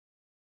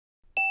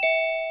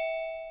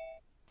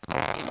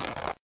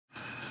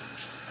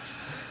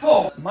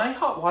Whoa! My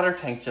hot water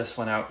tank just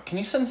went out. Can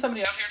you send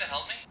somebody out here to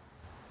help me?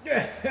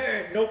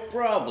 Yeah, no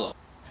problem.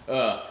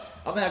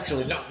 I'm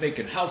actually not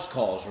making house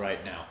calls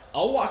right now.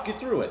 I'll walk you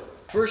through it.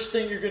 First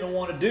thing you're gonna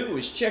want to do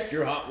is check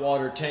your hot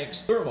water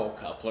tank's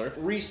thermocoupler,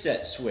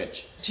 reset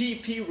switch,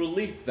 TP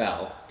relief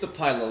valve, the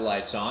pilot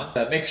light's on.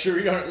 Make sure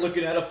you aren't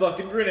looking at a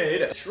fucking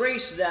grenade.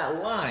 Trace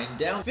that line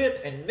down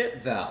FIP and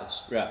MIP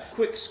valves.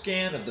 Quick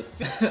scan of the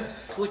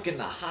clicking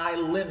the high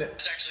limit.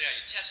 That's actually how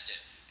you test it.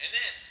 And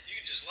then you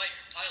can just light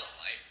your pilot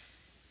light,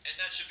 and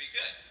that should be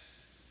good.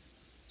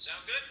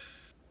 Sound good?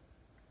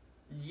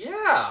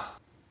 Yeah.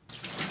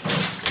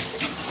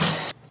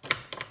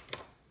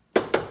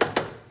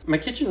 My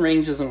kitchen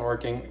range isn't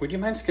working. Would you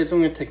mind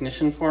scheduling a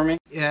technician for me?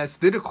 Yes,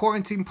 due to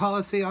quarantine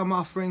policy, I'm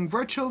offering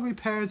virtual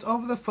repairs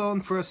over the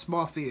phone for a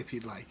small fee if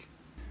you'd like.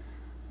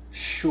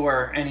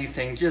 Sure,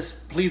 anything.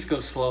 Just please go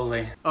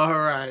slowly.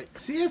 Alright,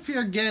 see if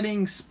you're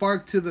getting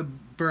spark to the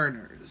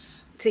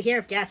burners. To hear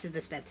if gas is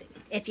dispensing.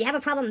 If you have a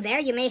problem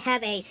there, you may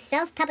have a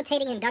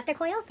self-palpitating inductor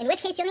coil, in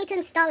which case you'll need to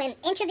install an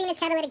intravenous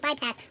catalytic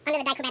bypass under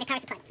the dichromatic power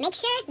supply. Make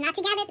sure not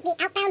to gather the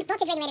outbound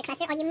voltage regulator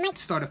cluster or you might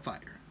Start a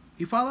fire.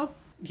 You follow?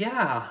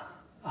 Yeah.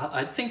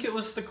 I think it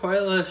was the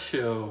coil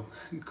issue.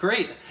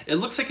 Great. It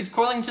looks like it's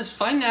coiling just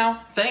fine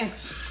now.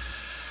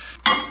 Thanks.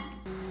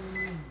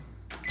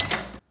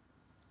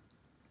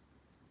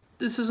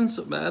 This isn't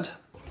so bad.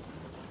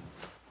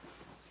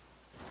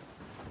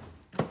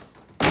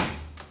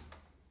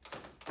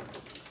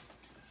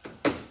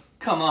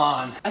 Come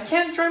on. I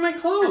can't dry my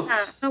clothes.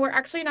 No, we're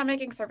actually not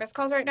making service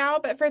calls right now,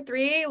 but for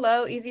 3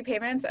 low, easy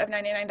payments of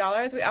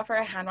 $99, we offer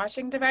a hand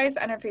washing device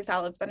and a free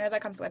salad spinner that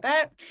comes with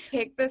it.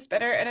 Take the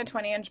spinner in a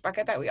 20-inch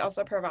bucket that we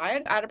also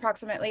provide, add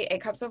approximately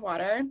 8 cups of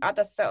water, add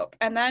the soap,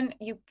 and then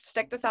you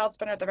stick the salad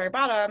spinner at the very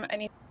bottom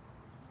and you...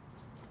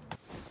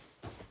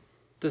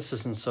 This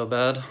isn't so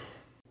bad.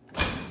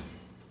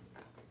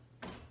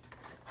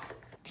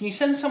 Can you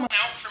send someone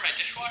out for my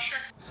dishwasher?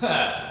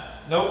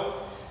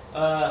 Nope.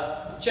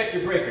 Check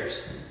your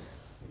breakers.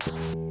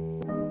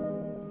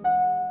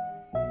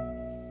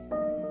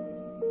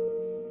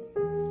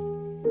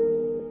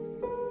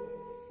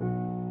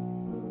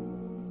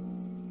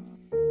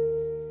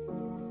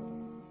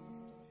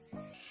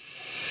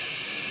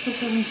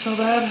 This isn't so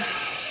bad.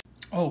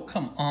 Oh,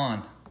 come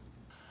on.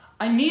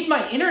 I need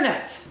my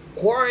internet.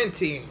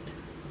 Quarantine.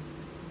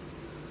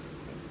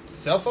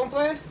 Cell phone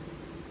plan?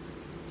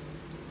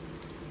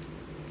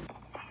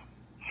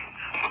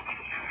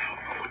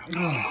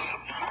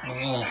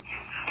 Oh,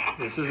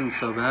 this isn't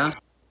so bad.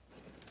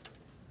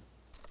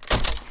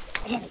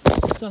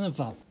 Son of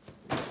a...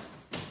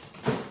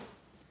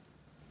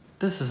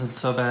 This isn't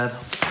so bad.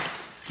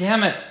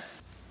 Damn it.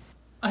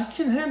 I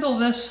can handle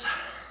this.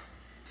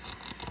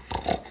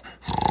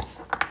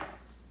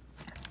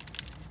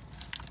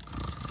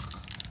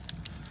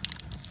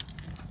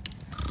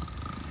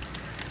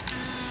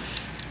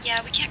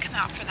 Yeah, we can't come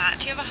out for that.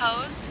 Do you have a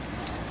hose?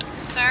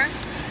 Sir?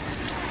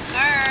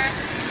 Sir?